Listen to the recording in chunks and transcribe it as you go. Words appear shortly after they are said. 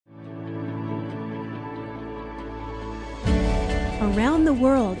around the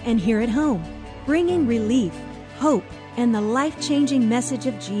world and here at home, bringing relief, hope, and the life-changing message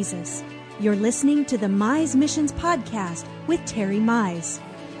of Jesus. You're listening to the Mize Missions Podcast with Terry Mize.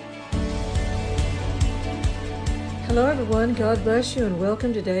 Hello everyone, God bless you and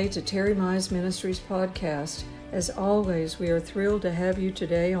welcome today to Terry Mize Ministries Podcast. As always, we are thrilled to have you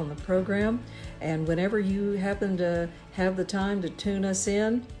today on the program, and whenever you happen to have the time to tune us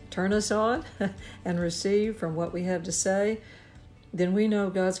in, turn us on, and receive from what we have to say, then we know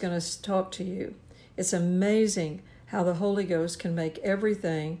God's going to talk to you. It's amazing how the Holy Ghost can make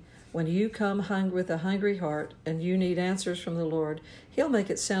everything, when you come with a hungry heart and you need answers from the Lord, He'll make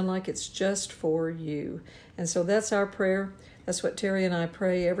it sound like it's just for you. And so that's our prayer. That's what Terry and I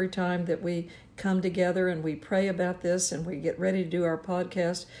pray every time that we come together and we pray about this and we get ready to do our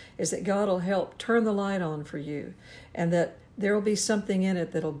podcast, is that God will help turn the light on for you, and that there will be something in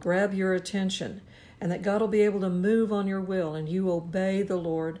it that'll grab your attention, and that God will be able to move on your will and you obey the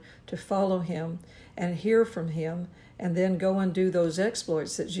Lord to follow Him and hear from Him, and then go and do those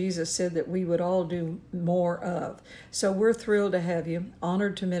exploits that Jesus said that we would all do more of. So we're thrilled to have you,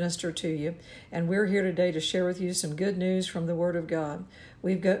 honored to minister to you, and we're here today to share with you some good news from the Word of God.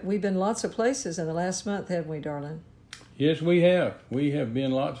 We've been lots of places in the last month, haven't we, darling? Yes, we have. We have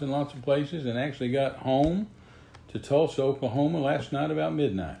been lots and lots of places, and actually got home to Tulsa, Oklahoma last night about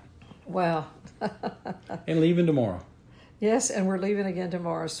midnight. Wow. And leaving tomorrow. Yes, and we're leaving again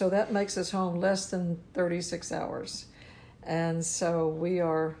tomorrow. So that makes us home less than 36 hours. And so we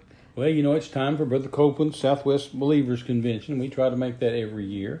are... Well, you know, it's time for Brother Copeland's Southwest Believers Convention. We try to make that every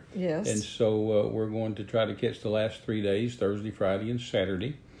year. Yes. And so we're going to try to catch the last 3 days, Thursday, Friday, and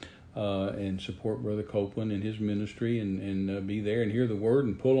Saturday, and support Brother Copeland and his ministry, and be there and hear the Word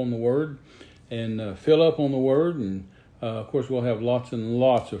and pull on the Word and fill up on the Word. And, of course, we'll have lots and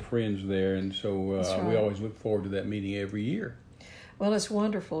lots of friends there. And so right. We always look forward to that meeting every year. Well, it's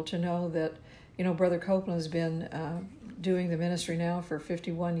wonderful to know that, you know, Brother Copeland has been doing the ministry now for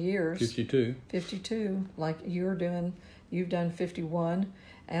 51 years. 52, like you're doing. You've done 51,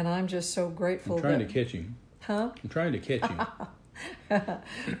 and I'm just so grateful. I'm trying to catch him. Huh? I'm trying to catch him.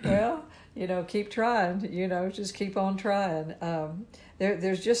 Well, you know, keep trying. You know, just keep on trying.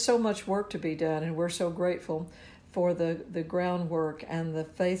 There's just so much work to be done, and we're so grateful for the groundwork and the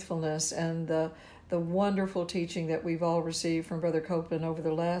faithfulness and the wonderful teaching that we've all received from Brother Copeland over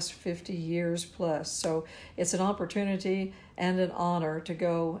the last 50 years plus. So it's an opportunity and an honor to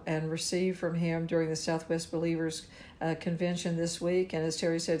go and receive from him during the Southwest Believers Convention this week. And as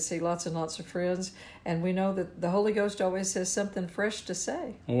Terry said, see lots and lots of friends. And we know that the Holy Ghost always has something fresh to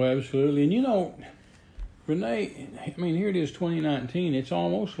say. Oh, absolutely. And you know, Renee, I mean, here it is, 2019. It's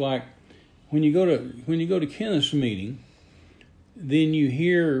almost like when you go to Kenneth's meeting, then you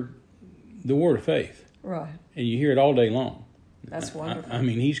hear the Word of Faith. Right. And you hear it all day long. That's wonderful. I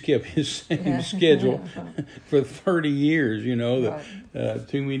mean, he's kept his same schedule for 30 years, you know, right.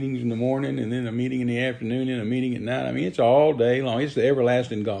 2 meetings in the morning and then a meeting in the afternoon and a meeting at night. I mean, it's all day long. It's the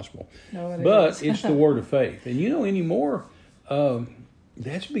everlasting gospel. No, but it's the Word of Faith. And you know, anymore,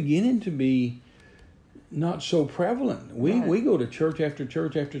 that's beginning to be not so prevalent. We go to church after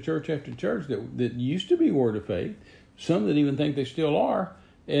church after church after church that used to be Word of Faith. Some that even think they still are.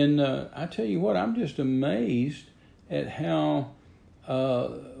 And I tell you what, I'm just amazed at how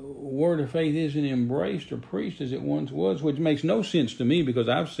Word of Faith isn't embraced or preached as it once was, which makes no sense to me, because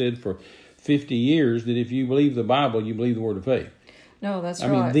I've said for 50 years that if you believe the Bible, you believe the Word of Faith. No, that's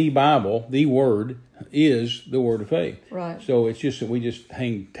right. I mean, the Bible, the Word, is the Word of Faith. Right. So it's just that we just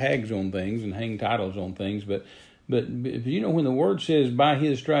hang tags on things and hang titles on things. But you know, when the Word says, by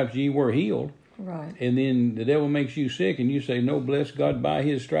His stripes ye were healed, right, and then the devil makes you sick, and you say, no, bless God, by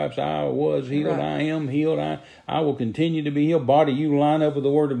His stripes I was healed, right. I am healed, I will continue to be healed. Body, you line up with the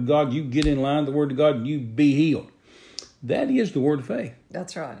Word of God, you get in line with the Word of God, and you be healed. That is the Word of faith.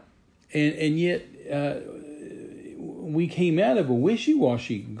 That's right. And yet, we came out of a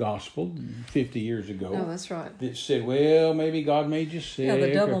wishy-washy gospel 50 years ago. No, that's right. That said, well, maybe God made you sick. Yeah,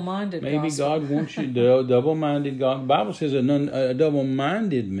 the double-minded maybe gospel. God wants you to double-minded God. The Bible says a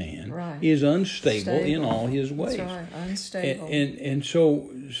double-minded man right. is unstable in all his ways. That's right, unstable. And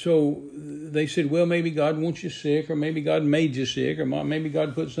so they said, well, maybe God wants you sick, or maybe God made you sick, or maybe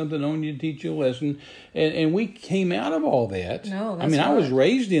God put something on you to teach you a lesson. And we came out of all that. No, that's I mean, right. I was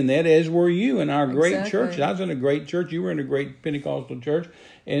raised in that, as were you, in our great Exactly. church. I was in a great church. You were in a great Pentecostal church.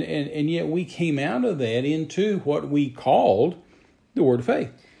 And yet we came out of that into what we called the Word of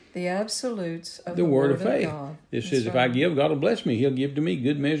Faith. The absolutes of the word of of faith. God. It says, if I give, God will bless me. He'll give to me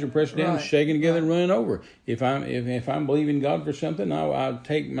good measure, pressed down, Right. shaken together, and running over. If I'm believing God for something, I'll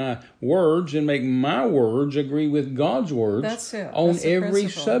take my words and make my words agree with God's words. That's it. On That's the every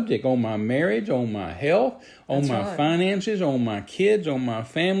principle. subject, on my marriage, on my health, on That's my right. finances, on my kids, on my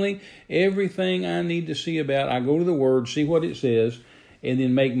family, everything I need to see about. I go to the Word, see what it says, and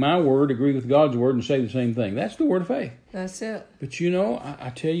then make my word agree with God's word and say the same thing. That's the word of faith. That's it. But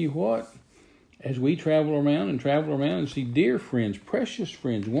I tell you what, as we travel around and see dear friends, precious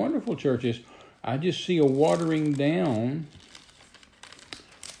friends, wonderful churches, I just see a watering down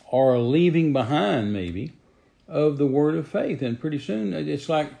or a leaving behind maybe of the word of faith. And pretty soon it's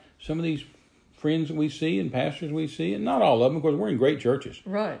like some of these friends that we see and pastors we see, and not all of them, of course, we're in great churches.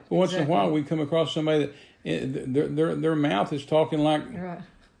 Right. But once in a exactly. while we come across somebody that their mouth is talking like Right.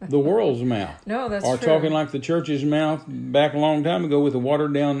 the world's mouth. No, that's or true. talking like the church's mouth back a long time ago with a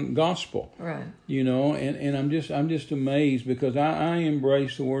watered down gospel. Right. And I'm just amazed because I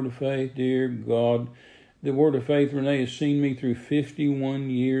embrace the word of faith, dear God. The word of faith, Renee, has seen me through 51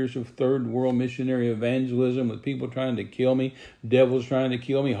 years of third world missionary evangelism with people trying to kill me, devils trying to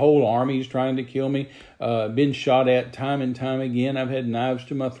kill me, whole armies trying to kill me, been shot at time and time again. I've had knives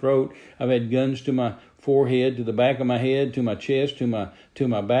to my throat. I've had guns to my forehead, to the back of my head, to my chest, to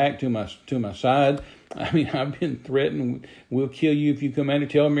my back, to my side. I mean, I've been threatened. We'll kill you if you come out here.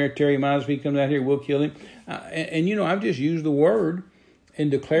 Tell Terry Mize if he comes out here, we'll kill him. I've just used the word and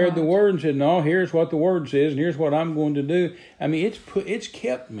declared the word and said, no, here's what the word says, and here's what I'm going to do. I mean, it's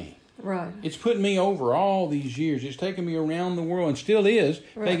kept me. Right. It's put me over all these years. It's taken me around the world, and still is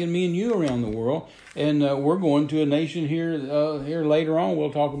taking me and you around the world. And we're going to a nation here later on.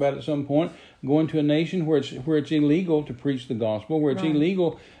 We'll talk about it at some point. Going to a nation where it's illegal to preach the gospel, where it's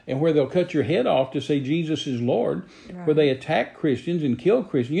illegal, and where they'll cut your head off to say Jesus is Lord, where they attack Christians and kill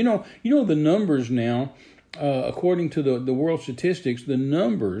Christians. You know the numbers now, according to the world statistics, the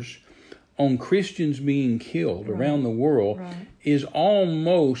numbers on Christians being killed around the world is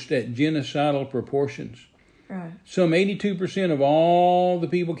almost at genocidal proportions. Right. Some 82% of all the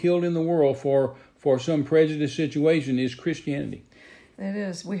people killed in the world for some prejudice situation is Christianity. It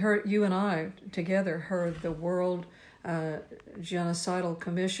is. You and I together heard the World Genocidal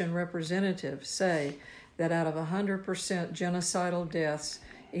Commission representative say that out of 100% genocidal deaths,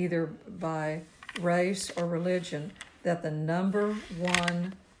 either by race or religion, that the number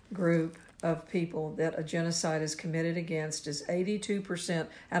one group of people that a genocide is committed against is 82%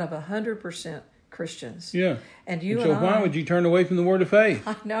 out of 100% Christians. Yeah. And why would you turn away from the word of faith?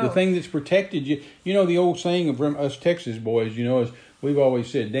 I know. The thing that's protected you. You know the old saying of us Texas boys, is we've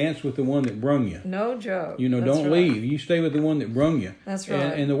always said, dance with the one that brung you. No joke. That's Don't right. leave. You stay with the one that brung you. That's right.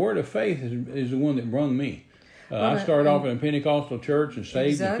 And the word of faith is the one that brung me. I started off in a Pentecostal church and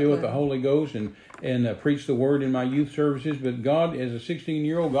saved and filled with the Holy Ghost and preached the word in my youth services. But God, as a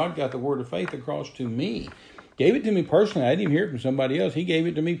 16-year-old, God got the word of faith across to me. Gave it to me personally. I didn't even hear it from somebody else. He gave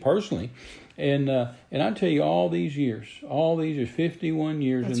it to me personally. And I tell you, all these years, 51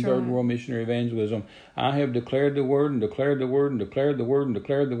 years in third world missionary evangelism, I have declared the word and declared the word and declared the word and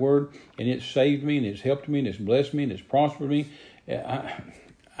declared the word, and it's saved me and it's helped me and it's blessed me and it's prospered me.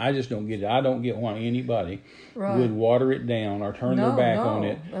 I just don't get it. I don't get why anybody would water it down or turn their back on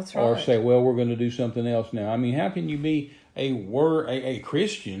it, or say, well, we're going to do something else now. I mean, how can you be a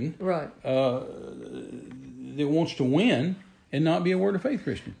Christian that wants to win and not be a word of faith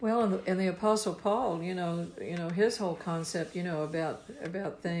Christian? Well, and the Apostle Paul, his whole concept,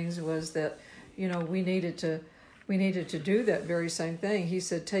 about things was that, we needed to do that very same thing. He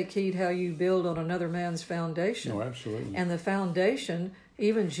said, take heed how you build on another man's foundation. Oh, absolutely. And the foundation,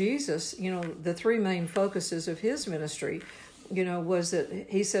 even Jesus, the three main focuses of his ministry, was that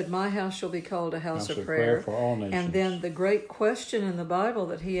he said, my house shall be called a house of prayer for all nations. And then the great question in the Bible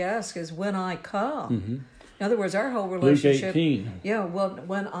that he asked is, when I come. Mm-hmm. In other words, our whole relationship. Luke 18. Yeah, well,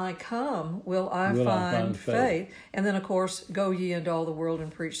 when I come, will I find faith? And then, of course, go ye into all the world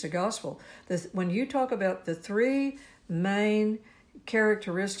and preach the gospel. When you talk about the three main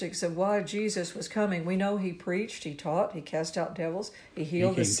characteristics of why Jesus was coming, we know he preached, he taught, he cast out devils, he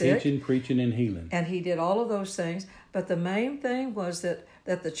healed the sick. Teaching, preaching, and healing. And he did all of those things. But the main thing was that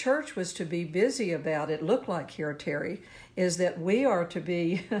the church was to be busy about, it looked like here, Terry, is that we are to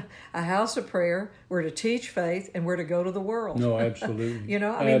be a house of prayer, we're to teach faith, and we're to go to the world. No, absolutely.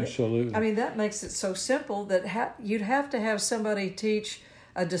 Absolutely. I mean, that makes it so simple that you'd have to have somebody teach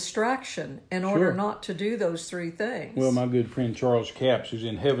a distraction in order not to do those three things. Well, my good friend Charles Capps, who's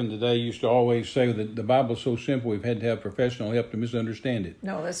in heaven today, used to always say that the Bible's so simple we've had to have professional help to misunderstand it.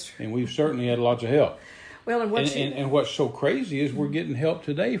 No, that's true. And we've certainly had lots of help. Well, and what's so crazy is we're getting help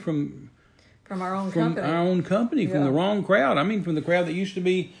today from our own company. Our own company, from the wrong crowd. I mean, from the crowd that used to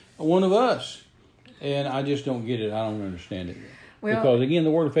be one of us. And I just don't get it. I don't understand it. Well, because again,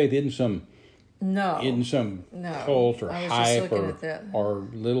 the Word of Faith isn't some cult or hype or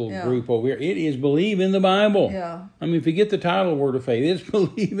little group over here. It is believe in the Bible. Yeah. I mean, forget the title Word of Faith. It's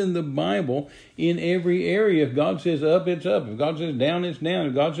believe in the Bible in every area. If God says up, it's up. If God says down, it's down.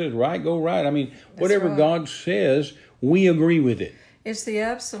 If God says right, go right. I mean, whatever God says, we agree with it. It's the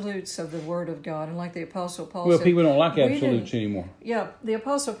absolutes of the Word of God. And like the Apostle Paul said... Well, people don't like absolutes anymore. Yeah, the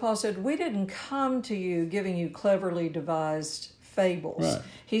Apostle Paul said, we didn't come to you giving you cleverly devised fables. Right.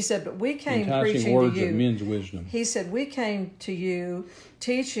 He said, but we came enticing preaching words to you. Of men's wisdom. He said, we came to you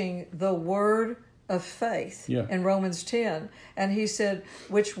teaching the Word of faith in Romans 10. And he said,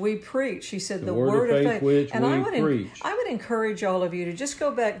 which we preach. He said, the word of faith which and we preach. I would encourage all of you to just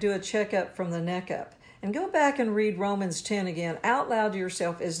go back, do a checkup from the neck up. And go back and read Romans 10 again out loud to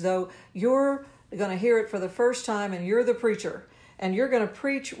yourself as though you're going to hear it for the first time and you're the preacher. And you're going to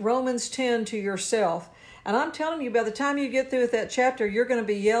preach Romans 10 to yourself. And I'm telling you, by the time you get through with that chapter, you're going to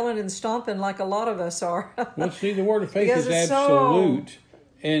be yelling and stomping like a lot of us are. Well, see, the Word of Faith is absolute.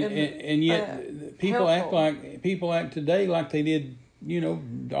 And yet people act today like they did,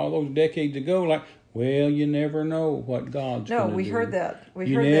 all those decades ago, like, well, you never know what God's going to do. No, we heard that.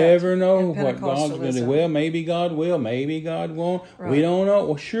 You never know what God's going to do. Well, maybe God will, maybe God won't. Right. We don't know.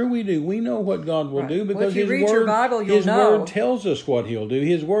 Well, sure we do. We know what God will do because His Word tells us what He'll do.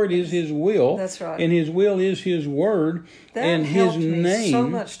 His Word is His will. That's right. And His will is His Word. And His name. That helped me so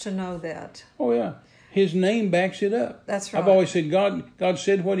much to know that. Oh, yeah. His name backs it up. That's right. I've always said God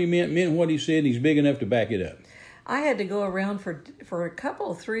said what He meant what He said. He's big enough to back it up. I had to go around for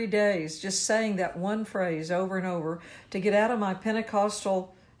a 3 days just saying that one phrase over and over to get out of my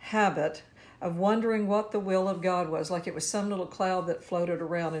Pentecostal habit of wondering what the will of God was, like it was some little cloud that floated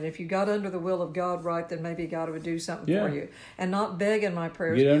around. And if you got under the will of God right, then maybe God would do something for you. And not beg in my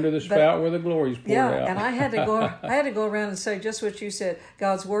prayers. Get under the spout where the glory's poured out. Yeah, and I had to go around and say just what you said.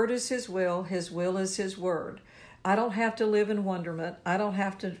 God's word is His will is His word. I don't have to live in wonderment. I don't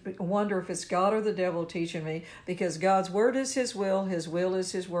have to wonder if it's God or the devil teaching me, because God's word is His will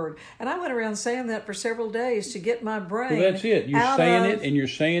is His word. And I went around saying that for several days to get my brain. Well, that's it. You're saying it, and you're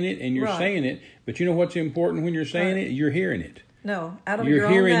saying it, and you're saying it. But you know what's important when you're saying it? You're hearing it. No, out of your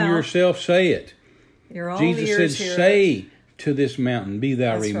own mouth. You're hearing yourself say it. Your own Jesus ears said, hear "Say it. to this mountain, be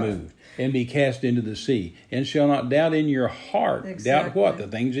thou removed." And be cast into the sea, and shall not doubt in your heart. Exactly. Doubt what? The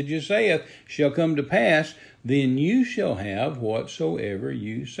things that you saith shall come to pass. Then you shall have whatsoever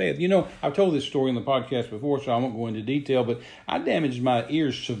you saith. I've told this story in the podcast before, so I won't go into detail. But I damaged my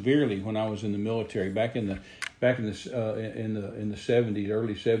ears severely when I was in the military back in the 70s,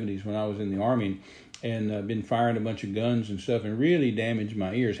 early 70s, when I was in the Army, and been firing a bunch of guns and stuff, and really damaged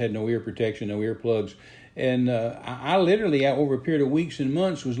my ears. Had no ear protection, no earplugs. And I literally, over a period of weeks and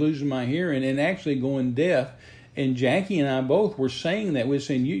months, was losing my hearing and actually going deaf. And Jackie and I both were saying that. We're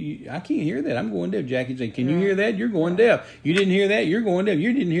saying, I can't hear that. I'm going deaf. Jackie said, can you hear that? You're going deaf. You didn't hear that? You're going deaf.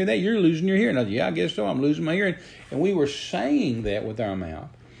 You didn't hear that? You're losing your hearing. I said, yeah, I guess so. I'm losing my hearing. And we were saying that with our mouth.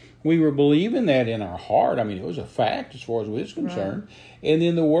 We were believing that in our heart. I mean, it was a fact as far as we was concerned. Right. And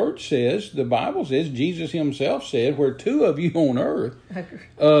then the Word says, the Bible says, Jesus Himself said, where two of you on earth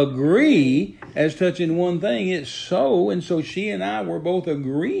agree as touching one thing, it's so. And so she and I were both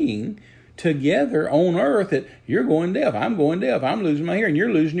agreeing together on earth that you're going deaf, I'm going deaf, I'm losing my hearing,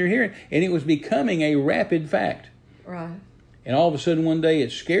 you're losing your hearing. And it was becoming a rapid fact. Right. And all of a sudden one day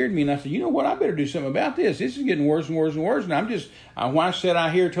it scared me, and I said, you know what, I better do something about this. This is getting worse and worse and worse. And I said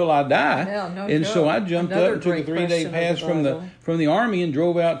I hear till I die. Yeah, and so I jumped up and took a 3-day pass from the Army and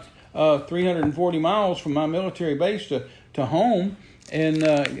drove out 340 miles from my military base to home,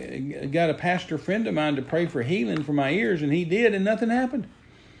 and got a pastor friend of mine to pray for healing for my ears, and he did, and nothing happened.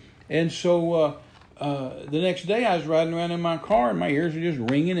 And so the next day I was riding around in my car, and my ears were just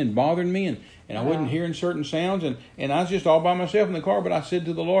ringing and bothering me, and I wasn't hearing certain sounds, and I was just all by myself in the car. But I said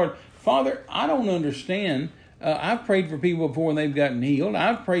to the Lord, Father, I don't understand. I've prayed for people before and they've gotten healed.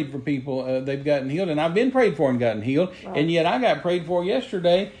 I've prayed for people, they've gotten healed, and I've been prayed for and gotten healed. Right. And yet I got prayed for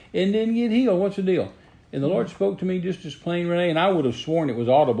yesterday and didn't get healed. What's the deal? And the Lord spoke to me just as plain, Renee, and I would have sworn it was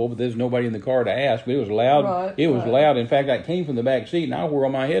audible, but there's nobody in the car to ask. But it was loud. Right, it was loud. In fact, I came from the back seat, and I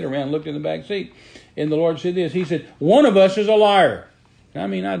whirled my head around and looked in the back seat. And the Lord said this. He said, one of us is a liar. I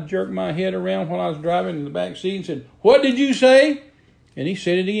mean, I jerked my head around while I was driving in the back seat and said, what did you say? And He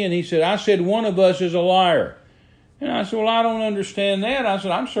said it again. He said, I said one of us is a liar. And I said, well, I don't understand that. I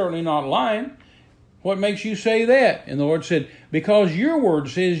said, I'm certainly not lying. What makes you say that? And the Lord said, because your word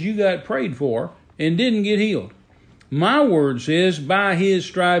says you got prayed for and didn't get healed. My word says, by his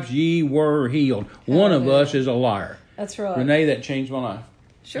stripes ye were healed. One of us is a liar. That's right. Renee, that changed my life.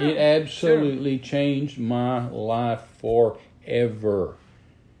 Sure. It absolutely changed my life forever.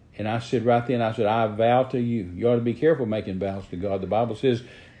 And I said right then, I vow to you. You ought to be careful making vows to God. The Bible says,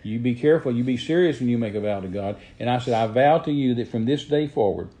 you be careful, you be serious when you make a vow to God. And I said, I vow to you that from this day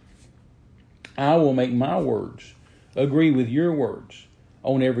forward, I will make my words agree with your words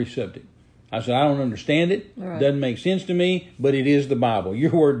on every subject. I said, I don't understand it. Right. Doesn't make sense to me, but it is the Bible.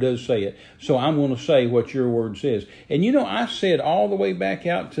 Your word does say it. So I'm going to say what your word says. And you know, I said all the way back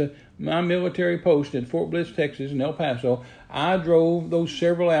out to my military post in Fort Bliss, Texas, in El Paso, I drove those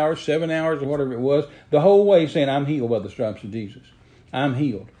several hours, 7 hours or whatever it was, the whole way saying, I'm healed by the stripes of Jesus. I'm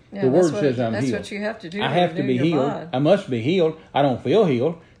healed. Yeah, the word says I'm healed. That's what you have to do. I have to be healed. Mind. I must be healed. I don't feel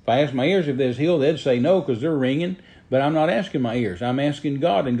healed. If I ask my ears if they're healed, they'd say no because they're ringing. But I'm not asking my ears. I'm asking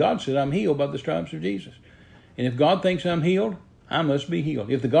God. And God said I'm healed by the stripes of Jesus. And if God thinks I'm healed, I must be healed.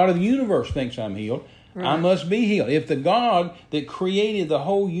 If the God of the universe thinks I'm healed, right, I must be healed. If the God that created the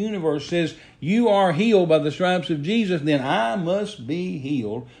whole universe says you are healed by the stripes of Jesus, then I must be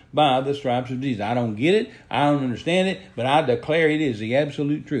healed by the stripes of Jesus. I don't get it. I don't understand it. But I declare it is the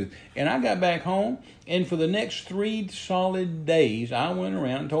absolute truth. And I got back home. And for the next 3 solid days, I went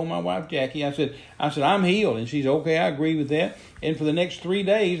around and told my wife, Jackie, I said, I'm healed. And she said, okay, I agree with that. And for the next 3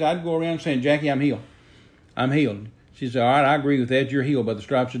 days, I'd go around saying, Jackie, I'm healed. I'm healed. She said, all right, I agree with that. You're healed by the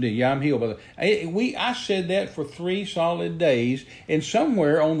stripes of Jesus. Yeah, I'm healed by the... I said that for 3 solid days. And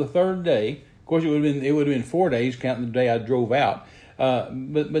somewhere on the third day, of course, it would have been 4 days, counting the day I drove out.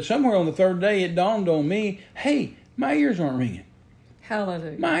 But somewhere on the third day, it dawned on me, hey, my ears aren't ringing.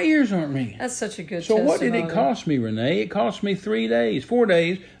 Hallelujah. My ears aren't ringing. That's such a good testimony. So what did testimony. it cost me, Renee? It cost me 4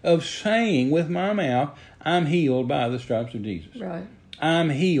 days of saying with my mouth, I'm healed by the stripes of Jesus. Right. I'm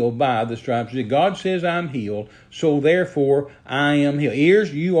healed by the stripes of Jesus. God says I'm healed, so therefore I am healed.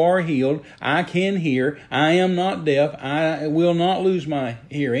 Ears, you are healed. I can hear. I am not deaf. I will not lose my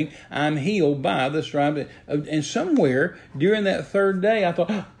hearing. I'm healed by the stripes. And somewhere during that third day, I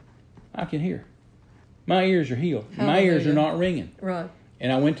thought, I can hear. My ears are healed. Hallelujah. My ears are not ringing. Right.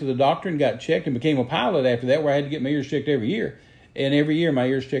 And I went to the doctor and got checked and became a pilot after that, where I had to get my ears checked every year. And every year my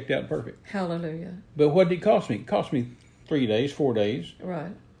ears checked out perfect. Hallelujah. But what did it cost me? It cost me 4 days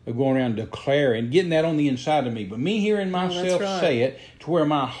right, of going around declaring, getting that on the inside of me. But me hearing myself say it to where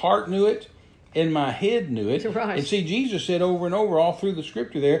my heart knew it and my head knew it. Right. And see, Jesus said over and over all through the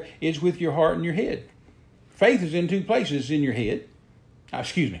scripture there, it's with your heart and your head. Faith is in 2 places. It's in your head.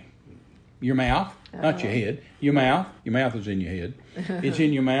 Your mouth, not your head. Your mouth is in your head. It's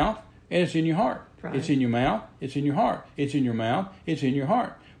in your mouth and it's in your heart. Right. It's in your mouth, it's in your heart. It's in your mouth, it's in your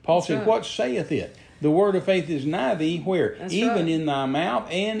heart. Paul said, what saith it? The word of faith is nigh thee, where? Even in thy mouth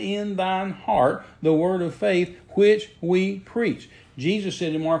and in thine heart, the word of faith which we preach. Jesus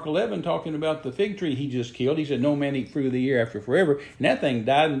said in Mark 11, talking about the fig tree he just killed, he said, no man eat fruit of the year after forever. And that thing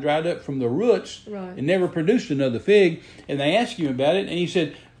died and dried up from the roots and never produced another fig. And they asked him about it, and he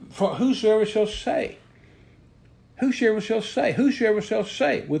said, for whosoever shall say, whosoever shall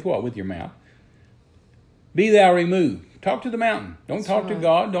say, with what? With your mouth. Be thou removed. Talk to the mountain. Don't talk to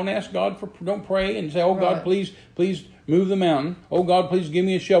God. Don't ask God don't pray and say, oh God, please move the mountain. Oh God, please give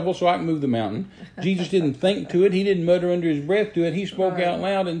me a shovel so I can move the mountain. Jesus didn't think to it. He didn't mutter under his breath to it. He spoke out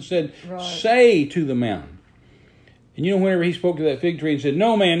loud and said, say to the mountain. And you know, whenever he spoke to that fig tree and said,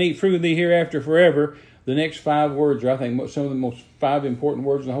 no man eat fruit of thee hereafter forever, the next 5 words are, I think, some of the most 5 important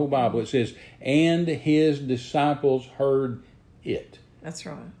words in the whole Bible. It says, and his disciples heard it. That's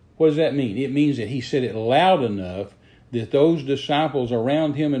right. What does that mean? It means that he said it loud enough that those disciples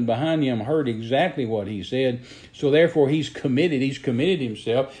around him and behind him heard exactly what he said. So therefore he's committed. He's committed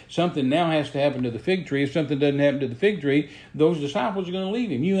himself. Something now has to happen to the fig tree. If something doesn't happen to the fig tree, those disciples are going to leave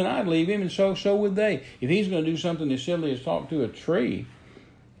him. You and I'd leave him, and so would they. If he's going to do something as silly as talk to a tree,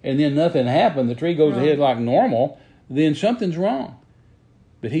 and then nothing happened, the tree goes ahead like normal, then something's wrong.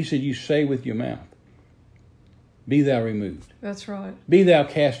 But he said, you say with your mouth, be thou removed. That's right. Be thou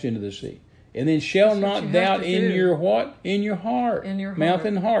cast into the sea. And then shall not doubt in your what? In your heart. In your heart. Mouth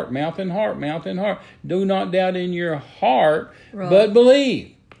and heart, mouth and heart, mouth and heart. Do not doubt in your heart, but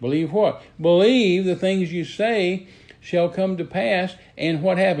believe. Believe what? Believe the things you say shall come to pass. And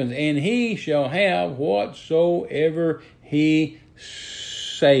what happens? And he shall have whatsoever he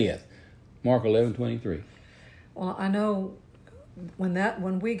saith. Mark 11:23. Well, I know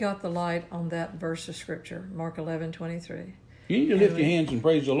when we got the light on that verse of Scripture, Mark 11:23. You need to lift your hands and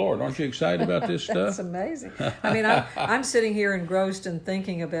praise the Lord. Aren't you excited about this stuff? That's amazing. I mean, I'm sitting here engrossed and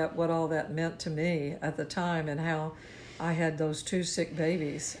thinking about what all that meant to me at the time and how I had those 2 sick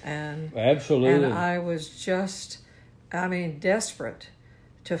babies, and Absolutely. and I was just, desperate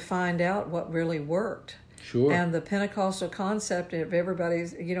to find out what really worked. Sure. And the Pentecostal concept of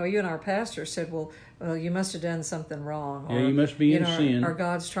everybody's, even our pastor said, well, you must have done something wrong. Or, you must be in sin. Or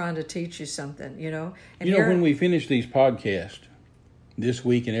God's trying to teach you something, And when we finish these podcasts this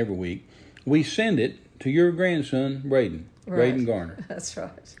week and every week, we send it to your grandson, Braden Garner. That's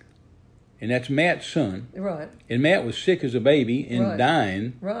right. And that's Matt's son. Right. And Matt was sick as a baby and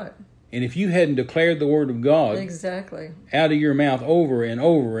dying. Right. And if you hadn't declared the word of God exactly out of your mouth over and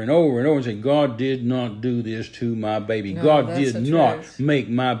over and over and over and say, God did not do this to my baby. No, God that's did the not truth. make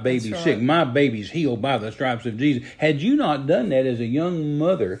my baby That's sick. right. My baby's healed by the stripes of Jesus. Had you not done that as a young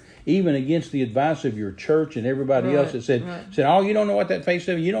mother, even against the advice of your church and everybody else that said, oh, you don't know what that face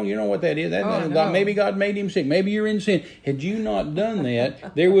of, you don't know what that is. Maybe God made him sick. Maybe you're in sin. Had you not done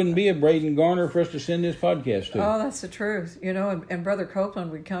that, there wouldn't be a Braden Garner for us to send this podcast to. Oh, that's the truth. And Brother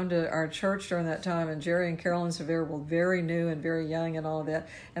Copeland would come to our church during that time, and Jerry and Carolyn Severe were very new and very young and all of that,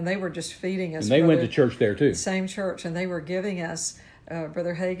 and they were just feeding us. And they went to church there too. Same church, and they were giving us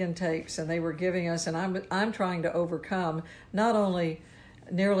Brother Hagin tapes, and they were giving us, and I'm trying to overcome not only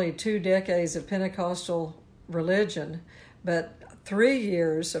nearly 2 decades of Pentecostal religion, but 3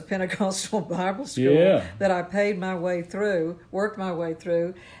 years of Pentecostal Bible school that I paid my way through, worked my way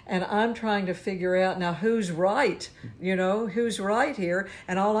through, and I'm trying to figure out now who's right, who's right here,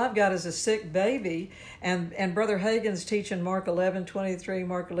 and all I've got is a sick baby, and Brother Hagin's teaching Mark 11:23,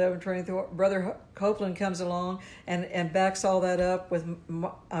 Mark 11:24. Brother Copeland comes along and backs all that up with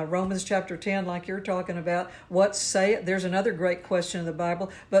Romans chapter 10, like you're talking about. There's another great question in the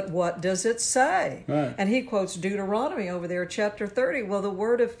Bible, but what does it say? Right. And he quotes Deuteronomy over there, chapter 30. Well, the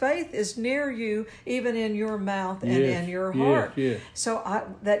word of faith is near you, even in your mouth and in your heart. Yes. So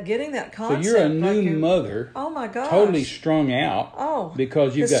getting that concept. So you're a new mother. Oh my gosh. Totally strung out. Oh,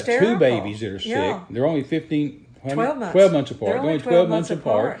 because you've hysterical. got 2 babies that are sick. Yeah. They're only 12 months. 12 months apart. They're only 12 months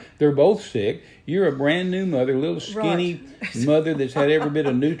apart. They're both sick. You're a brand new mother, a little skinny mother that's had every bit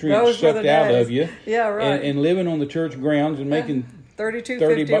of nutrients sucked out of you. Yeah, right. And living on the church grounds and making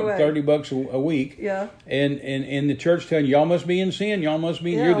 $30 bucks a week. Yeah. And the church telling you, y'all must be in sin. Y'all must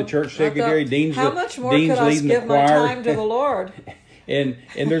be. You're the church secretary. How much more could I give my time to the Lord? And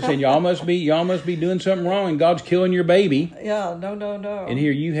they're saying y'all must be doing something wrong, and God's killing your baby. Yeah, no. And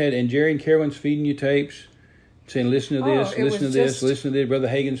here you had, and Jerry and Carolyn's feeding you tapes, saying listen to this, listen to this, listen to this. Brother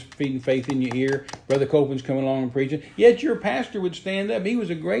Hagin's feeding faith in your ear. Brother Copeland's coming along and preaching. Yet your pastor would stand up. He was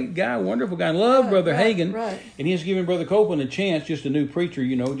a great guy, wonderful guy. Loved Brother Hagin. Right. And he's giving Brother Copeland a chance, just a new preacher,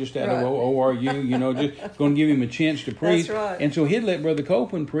 just out of ORU, just going to give him a chance to preach. That's right. And so he'd let Brother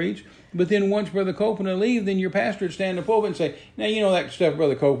Copeland preach. But then once Brother Copeland would leave, then your pastor would stand in the pulpit and say, now, that stuff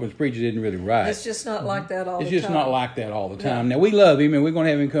Brother Copeland's preaching isn't really right. It's just not like that all the time. It's just not like that all the time. No. Now, we love him and we're going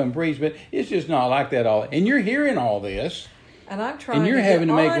to have him come preach, but it's just not like that all. And you're hearing all this. And I'm trying and you're having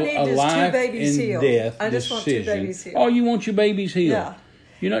to make a life and death I just decision. want 2 babies healed. Oh, you want your babies healed. Yeah.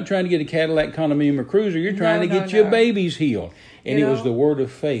 You're not trying to get a Cadillac Condominium or Cruiser. You're trying to get your babies healed. And it was the word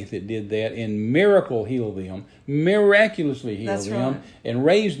of faith that did that, and miraculously healed them, and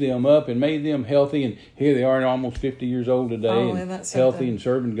raised them up and made them healthy. And here they are, almost 50 years old today, and healthy and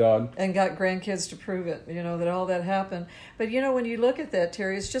serving God. And got grandkids to prove it, that all that happened. But, when you look at that,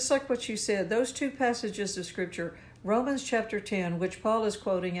 Terry, it's just like what you said. Those 2 passages of Scripture, Romans chapter 10, which Paul is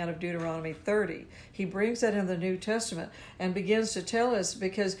quoting out of Deuteronomy 30, he brings that in the New Testament and begins to tell us,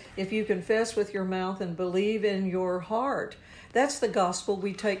 because if you confess with your mouth and believe in your heart, that's the gospel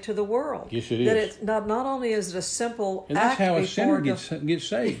we take to the world. Yes, it is. That it's not only is it a simple and that's act how a sinner gets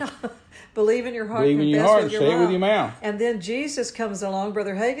saved. Believe in your heart, believe in your heart, with your say mouth. it with your mouth. And then Jesus comes along,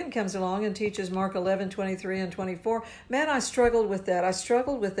 Brother Hagin comes along and teaches Mark 11:23 and 24. Man, I struggled with that. I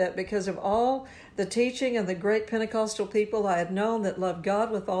struggled with that because of all the teaching and the great Pentecostal people I had known that loved God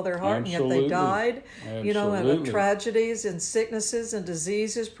with all their heart, Absolutely. and yet they died, Absolutely. and of tragedies and sicknesses and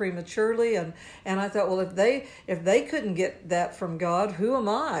diseases prematurely. And I thought, well, if they couldn't get that from God, who am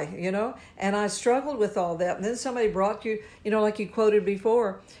I? And I struggled with all that. And then somebody brought you, like you quoted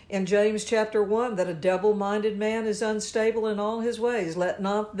before in James chapter 1, that a double-minded man is unstable in all his ways. Let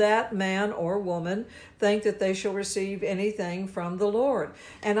not that man or woman think that they shall receive anything from the Lord.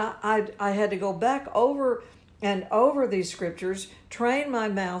 And I had to go back over and over these scriptures, train my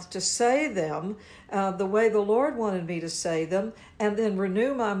mouth to say them the way the Lord wanted me to say them, and then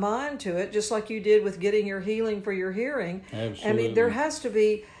renew my mind to it, just like you did with getting your healing for your hearing. Absolutely. There has to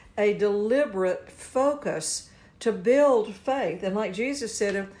be a deliberate focus to build faith. And like Jesus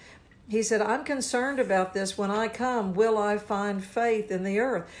said, He said, I'm concerned about this. When I come, will I find faith in the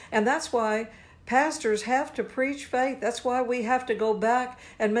earth? And that's why pastors have to preach faith. That's why we have to go back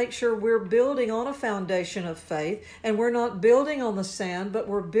and make sure we're building on a foundation of faith, and we're not building on the sand, but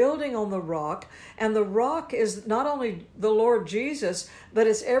we're building on the rock. And the rock is not only the Lord Jesus, but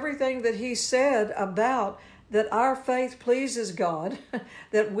it's everything that he said about that our faith pleases God,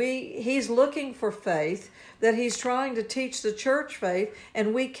 that he's looking for faith, that he's trying to teach the church faith,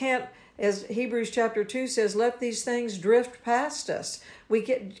 and we can't, as Hebrews chapter 2 says, let these things drift past us. We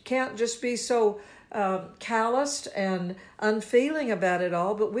can't just be so calloused and unfeeling about it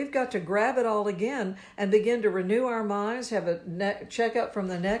all, but we've got to grab it all again and begin to renew our minds, have a checkup from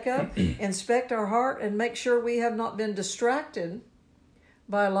the neck up, inspect our heart, and make sure we have not been distracted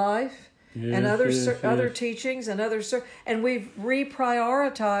by life and other teachings and and we've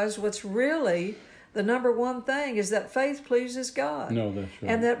reprioritized what's really the number one thing is that faith pleases God. No, that's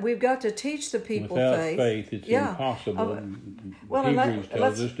right. And that we've got to teach the people Without faith. faith, it's impossible. Hebrews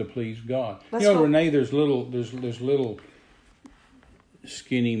tells us to please God. Renee, there's little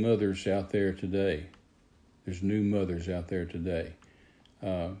skinny mothers out there today. There's new mothers out there today.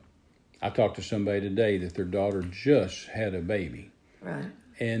 I talked to somebody today that their daughter just had a baby. Right.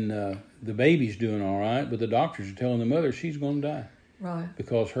 And the baby's doing all right, but the doctors are telling the mother she's going to die. Right.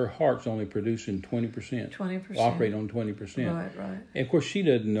 Because her heart's only producing 20%. 20%. Operating on 20%. Right, right. And of course, she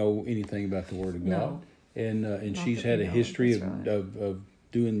doesn't know anything about the Word of God. No. And she's had a history of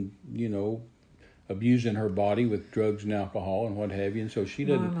doing, abusing her body with drugs and alcohol and what have you. And so she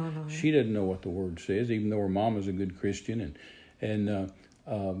doesn't know what the Word says, even though her mom is a good Christian and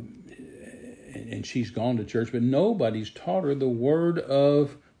she's gone to church, but nobody's taught her the word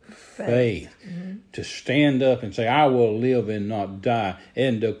of faith. Mm-hmm. To stand up and say, I will live and not die,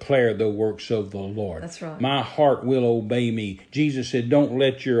 and declare the works of the Lord. That's right. My heart will obey me. Jesus said, don't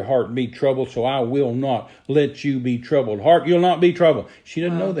let your heart be troubled, so I will not let you be troubled. Heart, you'll not be troubled. She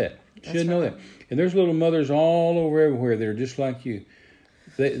doesn't know that. She doesn't know that. And there's little mothers all over everywhere that are just like you.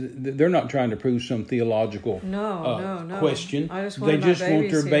 They're not trying to prove some theological question. They just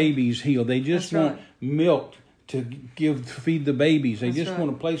want their babies healed. They just want milk to feed the babies. They just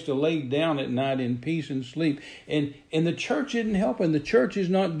want a place to lay down at night in peace and sleep. And the church isn't helping. The church is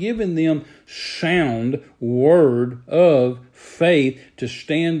not giving them sound word of faith to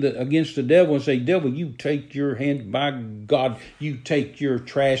stand against the devil and say, devil, you take your hand, by God, you take your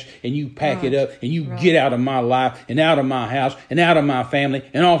trash and you pack it up and you get out of my life and out of my house and out of my family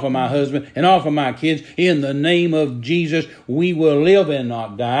and off of my husband and off of my kids. In the name of Jesus, we will live and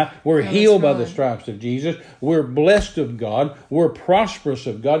not die. We're healed by the stripes of Jesus. We're blessed of God. We're prosperous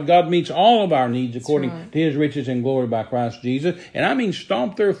of God. God meets all of our needs according to his riches and glory by Christ Jesus. And I mean,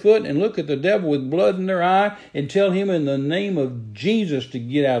 stomp their foot and look at the devil with blood in their eye and tell him in the name of Jesus to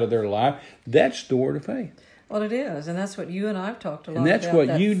get out of their life. That's the word of faith. Well, it is, and that's what you and I've talked a lot about. And that's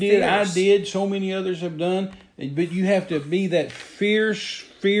what you did, I did, so many others have done. But you have to be that fierce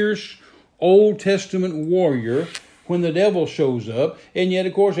Old Testament warrior when the devil shows up. And yet,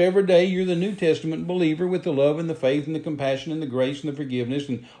 of course, every day you're the New Testament believer with the love and the faith and the compassion and the grace and the forgiveness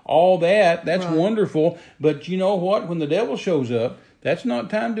and all that. That's wonderful. But you know what? When the devil shows up, that's not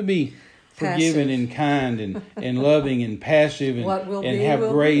time to be forgiving and kind and loving and passive and have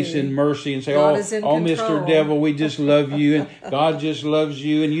grace and mercy and say, oh, Mr. Devil, we just love you and God just loves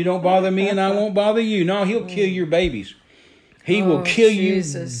you and you don't bother me and I won't bother you. No, he'll kill your babies. He will kill you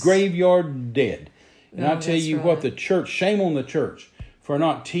graveyard dead. And I tell you what, the church, shame on the church for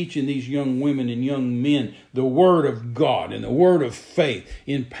not teaching these young women and young men the word of God and the word of faith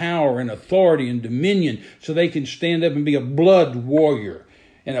in power and authority and dominion so they can stand up and be a blood warrior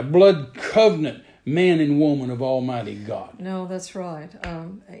and a blood covenant man and woman of Almighty God. No, that's right.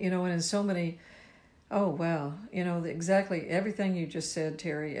 And in so many, exactly everything you just said,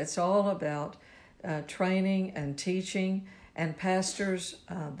 Terry, it's all about training and teaching and pastors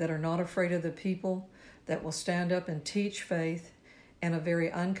that are not afraid of the people, that will stand up and teach faith in a very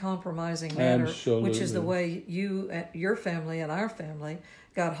uncompromising manner, which is the way you, your family, and our family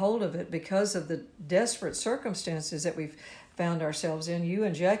got hold of it because of the desperate circumstances that we've found ourselves in. You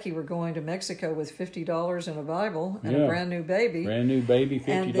and Jackie were going to Mexico with $50 and a Bible and a brand new baby. Brand new baby,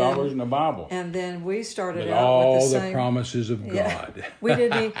 $50 and a Bible. And then we started with out all with the promises of God. We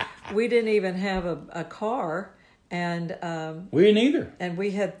didn't even have a car. And we didn't either. And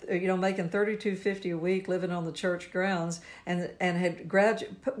we had, making $32.50 a week, living on the church grounds, and had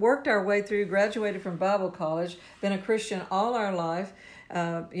worked our way through, graduated from Bible college, been a Christian all our life.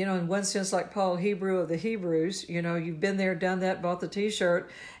 In one sense, like Paul Hebrew of the Hebrews, you've been there, done that, bought the T-shirt,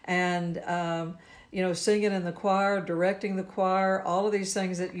 and singing in the choir, directing the choir, all of these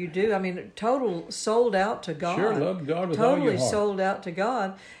things that you do. I mean, total sold out to God. Sure, love God with all your Totally heart. sold out to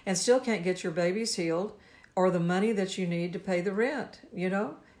God, and still can't get your babies healed or the money that you need to pay the rent,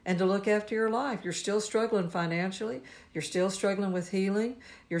 and to look after your life. You're still struggling financially. You're still struggling with healing.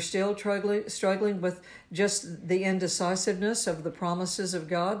 You're still struggling with just the indecisiveness of the promises of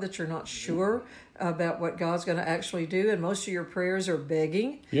God, that you're not sure about what God's going to actually do. And most of your prayers are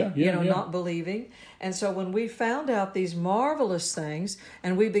begging, not believing. And so when we found out these marvelous things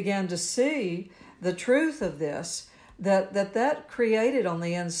and we began to see the truth of this, that created on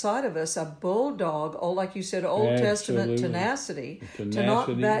the inside of us a bulldog, like you said, Old Testament tenacity to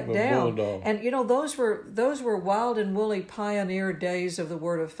not back down. Bulldog. And those were wild and woolly pioneer days of the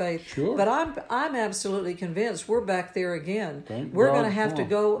Word of Faith. Sure. But I'm absolutely convinced we're back there again. We're going to have to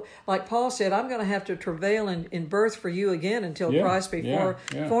go, like Paul said, I'm going to have to travail in birth for you again until Christ be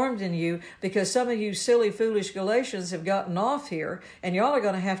formed in you, because some of you silly, foolish Galatians have gotten off here, and y'all are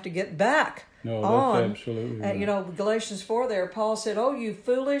going to have to get back. No, that's absolutely right. Galatians 4 there, Paul said, "Oh, you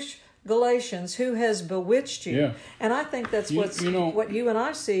foolish Galatians, who has bewitched you?" Yeah. And I think that's what you and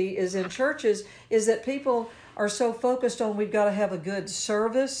I see is in churches, is that people are so focused on, we've got to have a good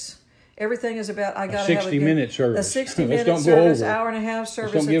service. Everything is about, I got to have a 60-minute service. A 60-minute service, hour and a half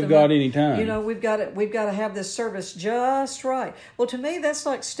service. Let's don't give God any time. We've got to have this service just right. Well, to me, that's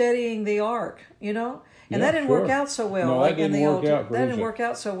like steadying the ark, And that didn't work out so well. No, like that in the didn't old, work out. that didn't work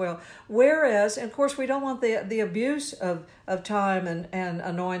out so well. Whereas, and of course, we don't want the abuse of time and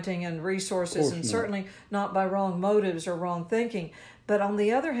anointing and resources, and certainly not by wrong motives or wrong thinking. But on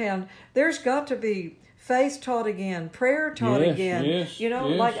the other hand, there's got to be faith taught again, prayer taught again. Yes,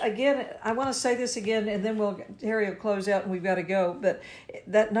 like again, I want to say this again, and then Harry will close out and we've got to go. But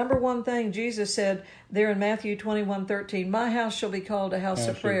that number one thing Jesus said there in Matthew 21:13, "My house shall be called a house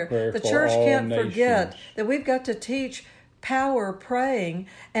of prayer." The church can't forget that we've got to teach power praying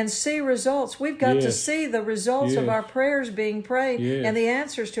and see results. We've got to see the results of our prayers being prayed and the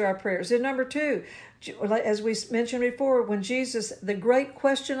answers to our prayers. And number two, as we mentioned before, when Jesus, the great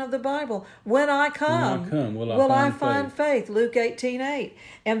question of the Bible, when I come, will I find faith? Luke 18:8.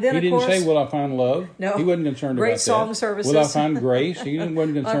 And then, he didn't say, will I find love? No. He wasn't concerned about that. Great song services. Will I find grace? He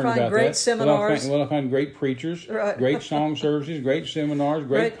wasn't concerned about that. Great seminars. Will I find great preachers? Right. Great song services, great seminars,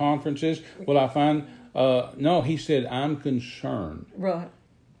 great conferences? Will I find... no, he said, I'm concerned. Right.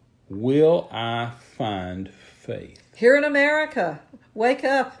 Will I find faith? Here in America, wake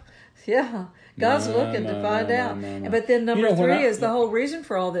up. Yeah. God's looking to find out. But then number three is the whole reason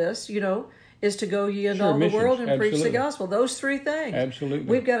for all this, is to go ye into all the world and preach the gospel. Those three things. Absolutely.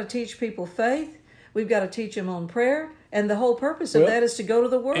 We've got to teach people faith. We've got to teach them on prayer. And the whole purpose of that is to go to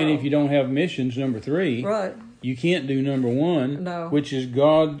the world. And if you don't have missions, number three, you can't do number one, which is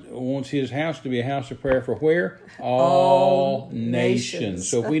God wants His house to be a house of prayer for where? All nations.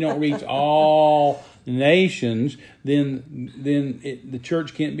 So if we don't reach all nations, then the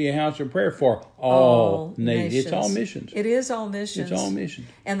church can't be a house of prayer for all nations. It's all missions. It is all missions. It's all missions.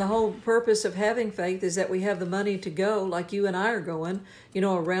 And the whole purpose of having faith is that we have the money to go, like you and I are going,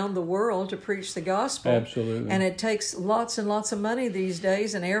 around the world to preach the gospel. Absolutely. And it takes lots and lots of money these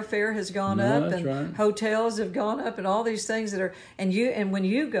days, and airfare has gone up, and hotels have gone up, and all these things that are, and when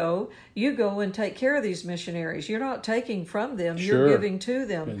you go and take care of these missionaries. You're not taking from them, you're giving to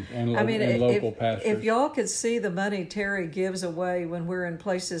them. And local pastors. If y'all could see the money Terry gives away when we're in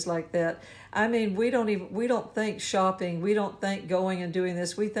places like that, I mean, we don't think shopping, we don't think going and doing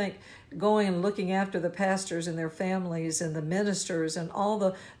this. We think going and looking after the pastors and their families and the ministers and all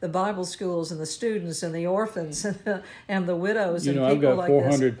the Bible schools and the students and the orphans and the widows and people I've got like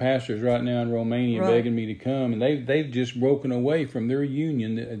 400 pastors right now in Romania begging me to come, and they've just broken away from their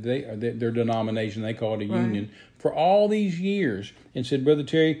union, their denomination, they call it a union, for all these years, and said, Brother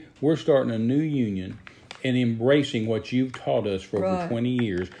Terry, we're starting a new union and embracing what you've taught us for over 20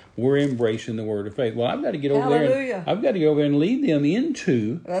 years. We're embracing the word of faith. Well, I've got to get over there. I've got to go over there and lead them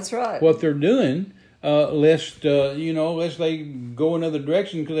into what they're doing, lest they go another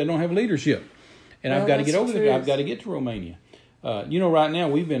direction because they don't have leadership. And I've got to get over there. I've got to get to Romania. Right now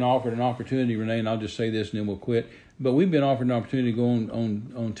we've been offered an opportunity, Renee, and I'll just say this and then we'll quit. But we've been offered an opportunity to go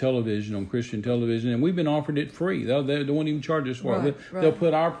on television, on Christian television, and we've been offered it free. They won't even charge us for it. They'll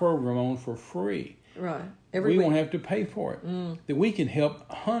put our program on for free. Right. We won't have to pay for it. That we can help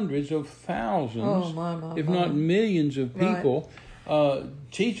hundreds of thousands, if not millions of people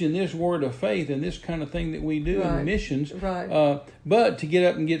teaching this word of faith and this kind of thing that we do in missions. Right. But to get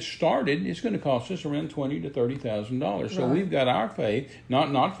up and get started, it's going to cost us around $20,000 to $30,000. So we've got our faith,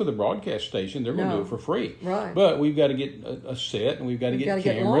 not for the broadcast station. They're going to do it for free. Right. But we've got to get a set, and we've got to get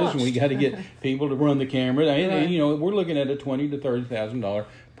cameras, and we've got to get people to run the camera. And, we're looking at a $20,000 to $30,000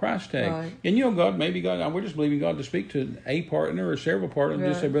 price tag. Right. And God, we're just believing God to speak to a partner or several partners and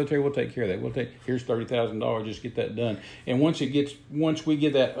just say, Brother Terry, we'll take care of that. Here's $30,000, just get that done. And once we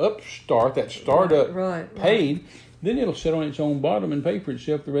get that startup paid, then it'll sit on its own bottom and pay for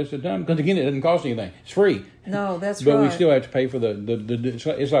itself the rest of the time. Because again, it doesn't cost anything. It's free. No, that's but right. But we still have to pay for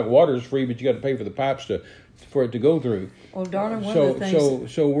it's like water is free, but you got to pay for the pipes for it to go through. Well, darn, one of the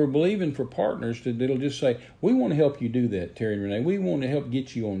things. So we're believing for partners that'll just say, we want to help you do that, Terry and Renee. We want to help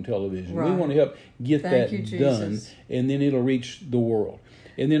get you on television. Right. We want to help get Thank you, done, Jesus. and then it'll reach the world.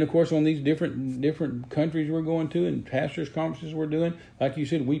 And then, of course, on these different countries we're going to and pastors' conferences we're doing, like you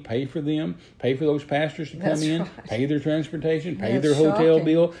said, we pay for them, pay for those pastors to come in, pay their transportation, pay their hotel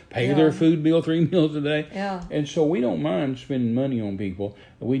bill, pay their food bill, 3 meals a day. Yeah. And so we don't mind spending money on people.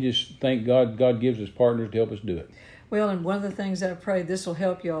 We just thank God gives us partners to help us do it. Well, and one of the things I pray, this will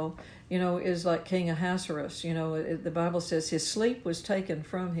help y'all, is like King Ahasuerus. The Bible says his sleep was taken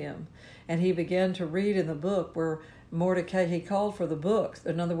from him, and he began to read in the book where Mordecai, he called for the book.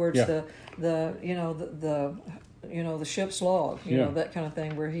 In other words, the ship's log, that kind of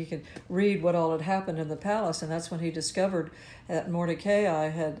thing, where he could read what all had happened in the palace. And that's when he discovered that Mordecai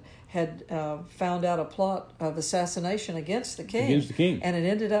had found out a plot of assassination against the king. And it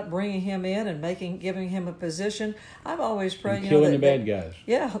ended up bringing him in and giving him a position. I've always prayed, killing the bad guys.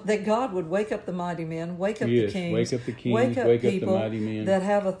 Yeah, that God would wake up the mighty men, wake up the kings, wake up the kings, wake up people the mighty men that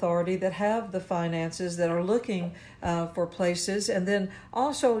have authority, that have the finances, that are looking for places, and then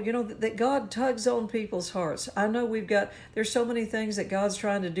also, that God tugs on people's hearts. I know there's so many things that God's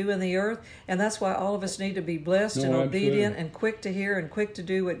trying to do in the earth, and that's why all of us need to be blessed and obedient and quick to hear and quick to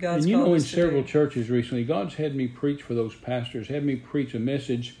do what God's called us to do. In several churches recently, God's had me preach for those pastors, had me preach a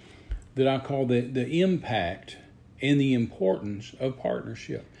message that I call the impact and the importance of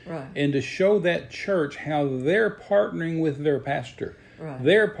partnership. Right. And to show that church how they're partnering with their pastor. Right.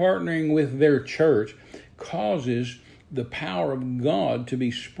 They're partnering with their church causes the power of God to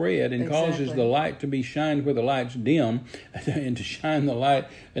be spread and causes the light to be shined where the light's dim, and to shine the light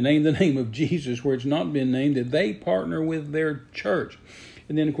and name the name of Jesus where it's not been named, that they partner with their church.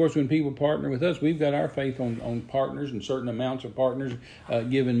 And then, of course, when people partner with us, we've got our faith on partners and certain amounts of partners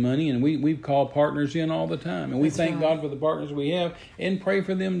giving money, and we've called partners in all the time. And we thank God for the partners we have and pray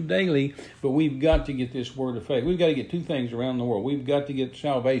for them daily. But we've got to get this word of faith. We've got to get two things around the world. We've got to get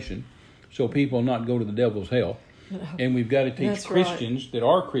salvation so people not go to the devil's hell. And we've got to teach Christians that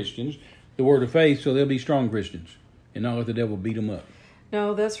are Christians the word of faith so they'll be strong Christians and not let the devil beat them up.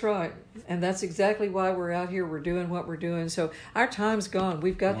 No, that's right. And that's exactly why we're out here. We're doing what we're doing. So our time's gone.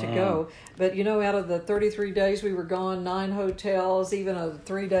 We've got to go. But, out of the 33 days we were gone, 9 hotels, even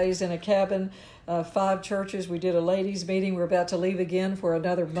 3 days in a cabin, 5 churches. We did a ladies' meeting. We're about to leave again for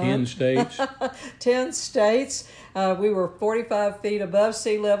another month. 10 states. 10 states. We were 45 feet above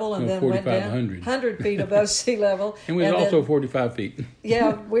sea level and then went down 100 feet above sea level. And we were also 45 feet.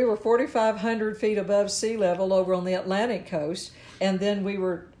 Yeah, we were 4,500 feet above sea level over on the Atlantic coast. And then we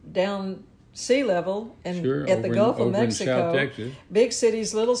were down sea level and at the Gulf of Mexico. In South Texas. Big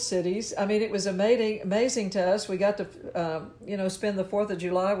cities, little cities. I mean, it was amazing to us. We got to spend the 4th of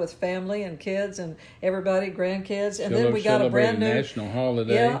July with family and kids and everybody, grandkids, and then we got a brand new national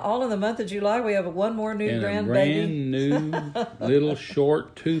holiday. Yeah, all in the month of July. We have one more new and grandbaby. A brand new little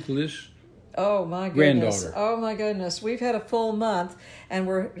short toothless. Oh my goodness! Granddaughter. Oh my goodness! We've had a full month, and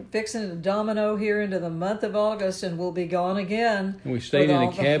we're fixing to domino here into the month of August, and we'll be gone again. And we stayed in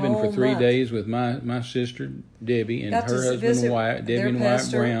a cabin for 3 days with my sister Debbie and her husband Wyatt, Debbie and Wyatt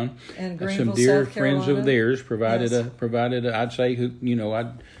Brown, and some dear friends of theirs provided a. I'd say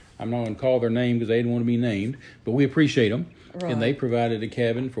I'm not going to call their name because they didn't want to be named, but we appreciate them. Right. And they provided a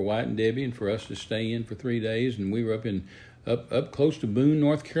cabin for Wyatt and Debbie and for us to stay in for 3 days, and we were up close to Boone,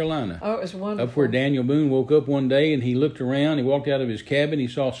 North Carolina. Oh, it was wonderful. Up where Daniel Boone woke up one day and he looked around. He walked out of his cabin. He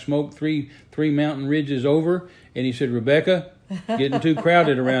saw smoke three mountain ridges over, and he said, "Rebecca, getting too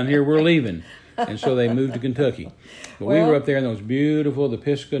crowded around here. We're leaving." And so they moved to Kentucky. But we were up there in those beautiful, the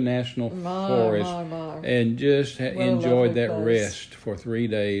Pisgah National Forest, and just enjoyed that rest for 3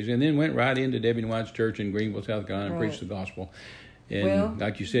 days, and then went right into Debbie and Wyatt's church in Greenville, South Carolina, and preached the gospel. And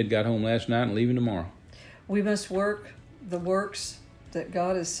like you said, got home last night and leaving tomorrow. We must work the works that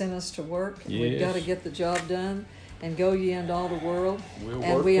God has sent us to work. Yes. We've got to get the job done and go ye into all the world. We'll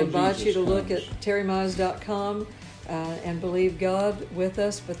and we invite Jesus you to look comes. at terrymize.com and believe God with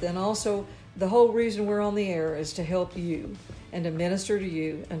us, but then also the whole reason we're on the air is to help you and to minister to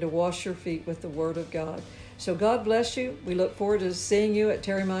you and to wash your feet with the Word of God. So God bless you. We look forward to seeing you at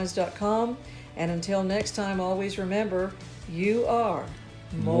terrymize.com. And until next time, always remember, you are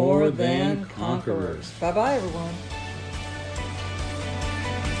more than conquerors. Bye-bye, everyone.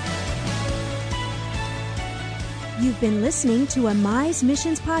 You've been listening to a Mize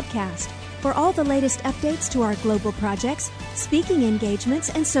Missions podcast. For all the latest updates to our global projects, speaking engagements,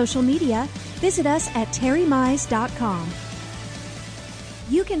 and social media, visit us at terrymize.com.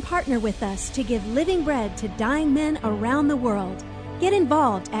 You can partner with us to give living bread to dying men around the world. Get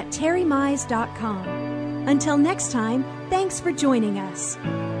involved at terrymize.com. Until next time, thanks for joining us.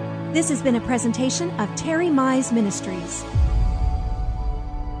 This has been a presentation of Terry Mize Ministries.